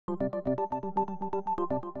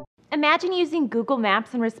Imagine using Google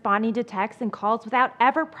Maps and responding to texts and calls without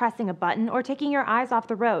ever pressing a button or taking your eyes off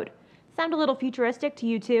the road. Sound a little futuristic to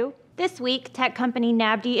you too? This week, tech company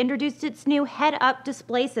Navdy introduced its new head-up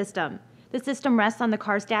display system. The system rests on the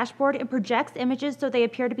car's dashboard and projects images so they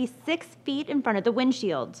appear to be 6 feet in front of the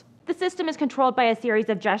windshield. The system is controlled by a series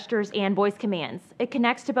of gestures and voice commands. It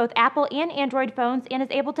connects to both Apple and Android phones and is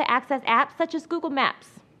able to access apps such as Google Maps.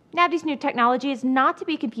 Navdy's new technology is not to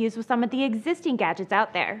be confused with some of the existing gadgets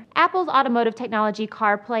out there. Apple's Automotive technology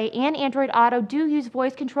CarPlay and Android Auto do use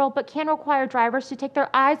voice control but can require drivers to take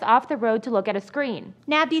their eyes off the road to look at a screen.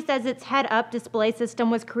 Navdy says its head-up display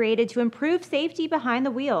system was created to improve safety behind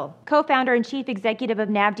the wheel. Co-founder and chief executive of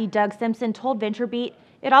Navdy, Doug Simpson, told VentureBeat,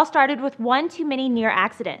 "It all started with one too many near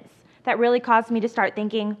accidents. That really caused me to start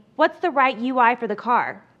thinking, what's the right UI for the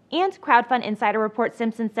car?" And Crowdfund Insider report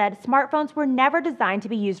Simpson said smartphones were never designed to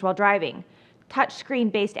be used while driving.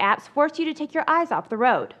 Touchscreen-based apps force you to take your eyes off the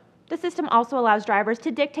road. The system also allows drivers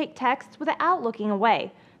to dictate text without looking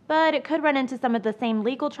away, but it could run into some of the same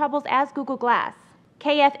legal troubles as Google Glass.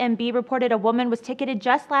 KFMB reported a woman was ticketed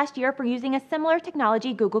just last year for using a similar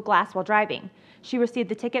technology, Google Glass, while driving. She received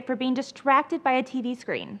the ticket for being distracted by a TV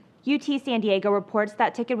screen. UT San Diego reports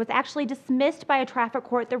that ticket was actually dismissed by a traffic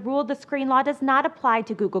court that ruled the screen law does not apply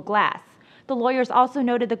to Google Glass. The lawyers also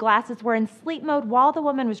noted the glasses were in sleep mode while the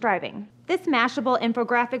woman was driving. This Mashable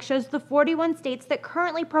infographic shows the 41 states that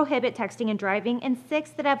currently prohibit texting and driving and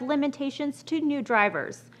 6 that have limitations to new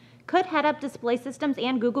drivers. Could head-up display systems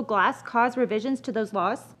and Google Glass cause revisions to those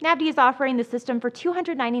laws? Navdy is offering the system for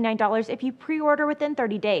 $299 if you pre-order within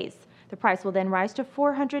 30 days. The price will then rise to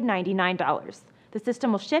 $499. The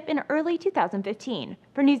system will ship in early 2015.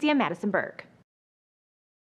 For Newsy, I'm Madison Burke.